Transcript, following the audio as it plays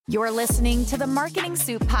You're listening to the Marketing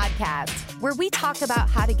Soup Podcast, where we talk about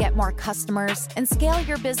how to get more customers and scale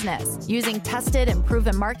your business using tested and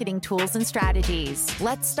proven marketing tools and strategies.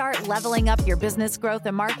 Let's start leveling up your business growth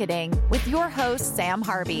and marketing with your host, Sam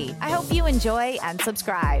Harvey. I hope you enjoy and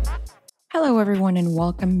subscribe. Hello, everyone, and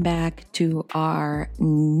welcome back to our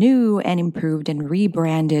new and improved and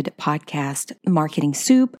rebranded podcast, Marketing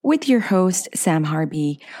Soup, with your host, Sam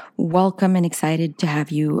Harvey. Welcome and excited to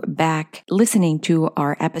have you back listening to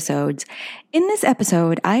our episodes. In this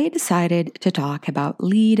episode, I decided to talk about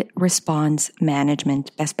lead response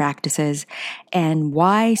management best practices and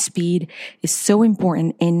why speed is so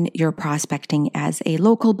important in your prospecting as a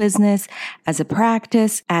local business, as a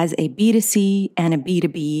practice, as a B2C and a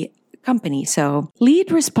B2B company. So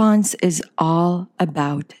lead response is all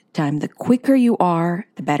about time. The quicker you are,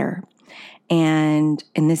 the better. And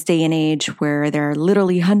in this day and age where there are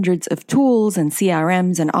literally hundreds of tools and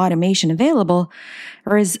CRMs and automation available,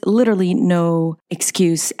 there is literally no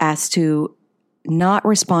excuse as to not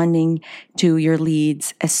responding to your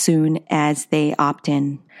leads as soon as they opt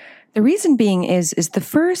in. The reason being is the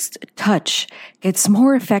first touch gets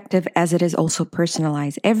more effective as it is also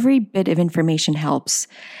personalized. Every bit of information helps.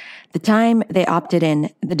 The time they opted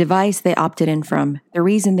in, the device they opted in from, the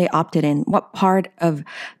reason they opted in, what part of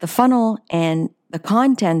the funnel and the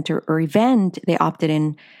content or event they opted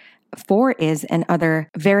in for is, and other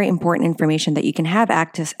very important information that you can have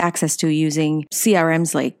access to using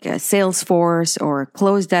CRMs like Salesforce or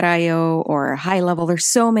Close.io or High Level. There's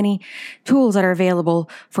so many tools that are available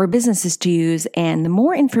for businesses to use. And the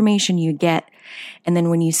more information you get, and then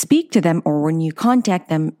when you speak to them or when you contacting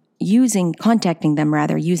them using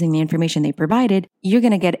the information they provided, you're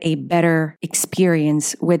going to get a better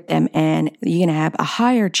experience with them and you're going to have a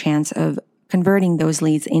higher chance of converting those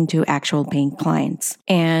leads into actual paying clients.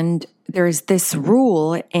 And there's this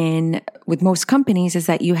rule with most companies is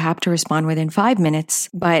that you have to respond within 5 minutes.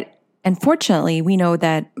 But unfortunately, we know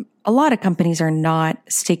that a lot of companies are not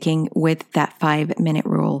sticking with that 5-minute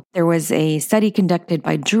rule. There was a study conducted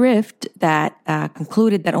by Drift that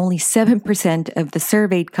concluded that only 7% of the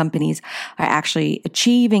surveyed companies are actually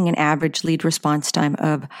achieving an average lead response time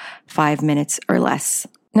of 5 minutes or less.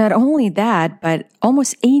 Not only that, but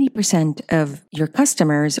almost 80% of your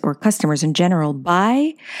customers or customers in general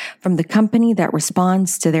buy from the company that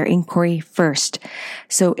responds to their inquiry first.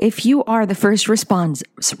 So if you are the first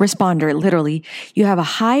responder, literally, you have a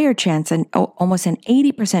higher chance and almost an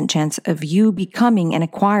 80% chance of you becoming and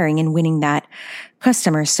acquiring and winning that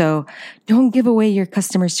customer. So don't give away your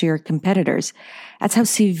customers to your competitors. That's how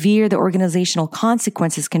severe the organizational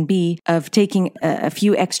consequences can be of taking a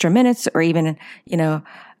few extra minutes or even,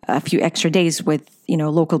 a few extra days with,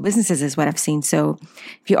 local businesses is what I've seen. So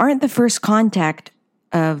if you aren't the first contact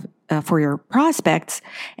for your prospects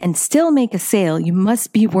and still make a sale, you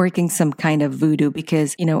must be working some kind of voodoo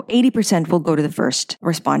because, 80% will go to the first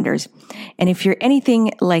responders. And if you're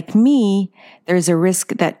anything like me, there's a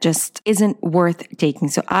risk that just isn't worth taking.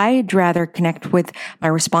 So I'd rather connect with my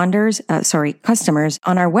customers.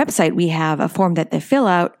 On our website, we have a form that they fill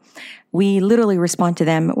out. We literally respond to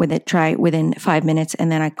them within 5 minutes,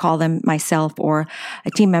 and then I call them myself or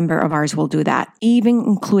a team member of ours will do that, even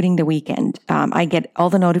including the weekend. I get all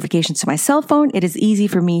the notifications to my cell phone. It is easy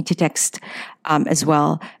for me to text as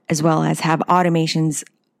well as have automations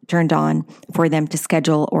turned on for them to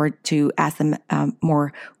schedule or to ask them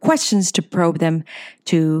more questions to probe them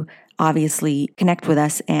to obviously connect with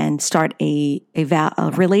us and start a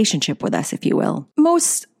relationship with us, if you will.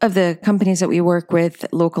 Most of the companies that we work with,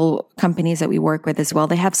 local companies that we work with as well,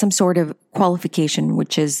 they have some sort of qualification,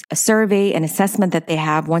 which is a survey, an assessment that they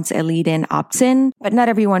have once a lead-in opts in. But not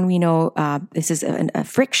everyone, we know this is a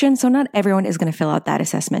friction, so not everyone is going to fill out that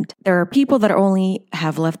assessment. There are people that only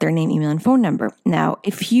have left their name, email, and phone number. Now,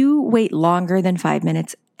 if you wait longer than 5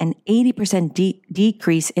 minutes, an 80%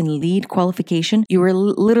 decrease in lead qualification, you are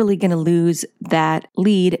literally going to lose that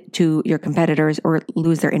lead to your competitors or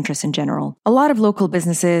lose their interest in general. A lot of local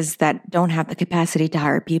businesses that don't have the capacity to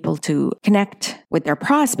hire people to connect with their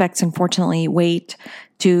prospects, unfortunately, wait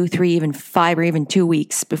 2, 3, even 5, or even 2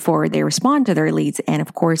 weeks before they respond to their leads. And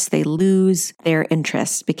of course, they lose their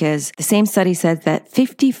interest because the same study says that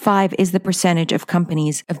 55 is the percentage of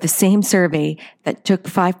companies of the same survey that took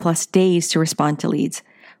 5+ days to respond to leads.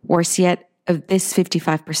 Worse yet, of this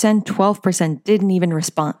 55%, 12% didn't even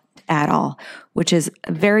respond at all, which is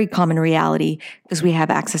a very common reality because we have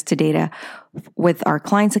access to data with our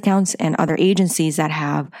clients' accounts and other agencies that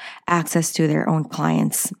have access to their own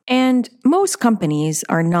clients. And most companies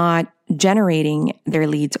are not generating their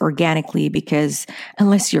leads organically, because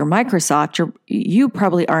unless you're Microsoft, you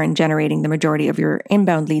probably aren't generating the majority of your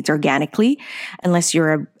inbound leads organically. Unless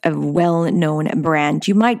you're a well-known brand,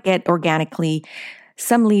 you might get organically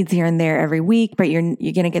some leads here and there every week, but you're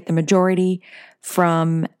going to get the majority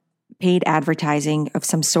from paid advertising of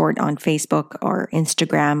some sort on Facebook or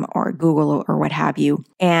Instagram or Google or what have you.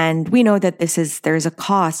 And we know that there's a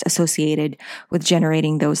cost associated with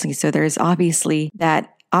generating those leads. So there's obviously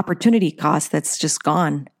that opportunity cost that's just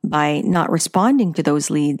gone by not responding to those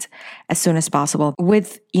leads as soon as possible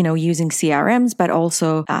with, using CRMs, but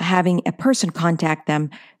also having a person contact them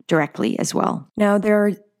directly as well. Now, there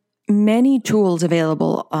are many tools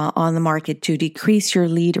available on the market to decrease your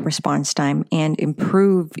lead response time and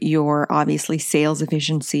improve your, obviously, sales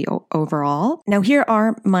efficiency overall. Now, here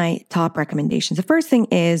are my top recommendations. The first thing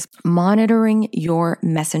is monitoring your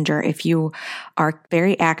Messenger. If you are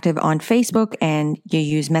very active on Facebook and you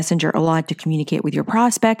use Messenger a lot to communicate with your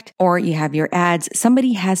prospect, or you have your ads,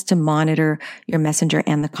 somebody has to monitor your Messenger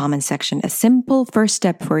and the comment section. A simple first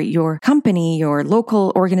step for your company, your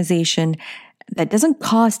local organization, that doesn't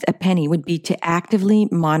cost a penny would be to actively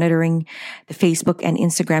monitoring the Facebook and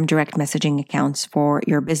Instagram direct messaging accounts for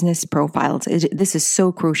your business profiles. This is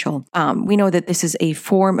so crucial. We know that this is a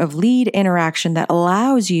form of lead interaction that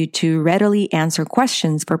allows you to readily answer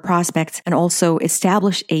questions for prospects and also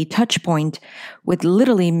establish a touch point with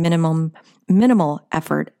literally minimal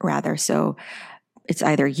effort rather. So it's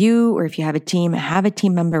either you, or if you have a team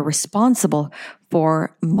member responsible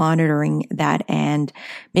for monitoring that and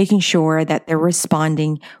making sure that they're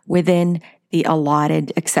responding within the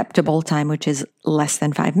allotted acceptable time, which is less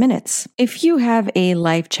than 5 minutes. If you have a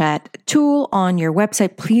live chat tool on your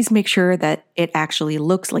website, please make sure that it actually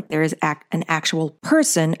looks like there is an actual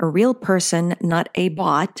person, a real person, not a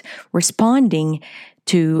bot, responding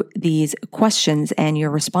to these questions, and you're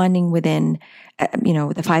responding within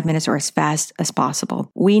the 5 minutes or as fast as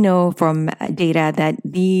possible. We know from data that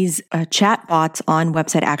these chat bots on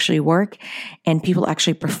website actually work, and people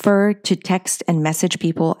actually prefer to text and message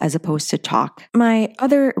people as opposed to talk. My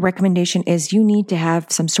other recommendation is you need to have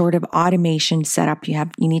some sort of automation set up. You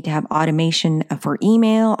need to have automation for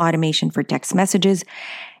email, automation for text messages,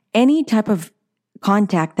 any type of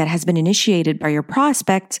contact that has been initiated by your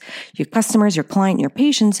prospects, your customers, your client, your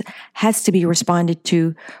patients has to be responded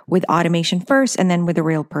to with automation first and then with a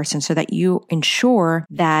real person, so that you ensure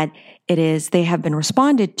that they have been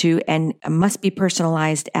responded to and must be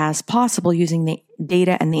personalized as possible using the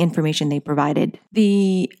data and the information they provided.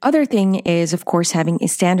 The other thing is, of course, having a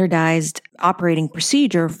standardized operating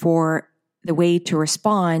procedure for the way to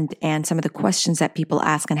respond and some of the questions that people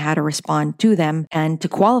ask and how to respond to them and to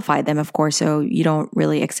qualify them, of course. So you don't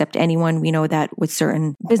really accept anyone. We know that with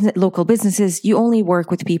certain local businesses, you only work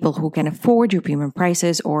with people who can afford your premium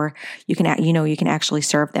prices, or you can actually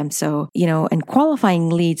serve them. So, and qualifying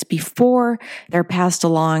leads before they're passed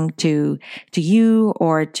along to you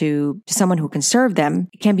or to someone who can serve them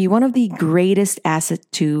can be one of the greatest assets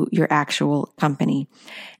to your actual company.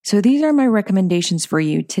 So these are my recommendations for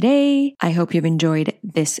you today. I hope you've enjoyed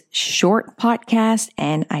this short podcast,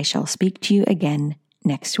 and I shall speak to you again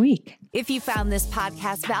next week. If you found this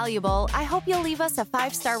podcast valuable, I hope you'll leave us a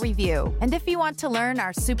 5-star review. And if you want to learn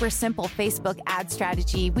our super simple Facebook ad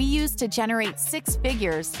strategy we use to generate 6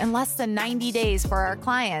 figures in less than 90 days for our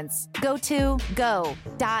clients, go to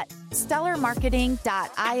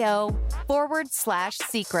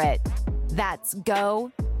go.stellarmarketing.io/secret. That's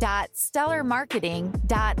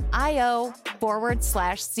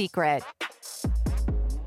go.stellarmarketing.io/secret.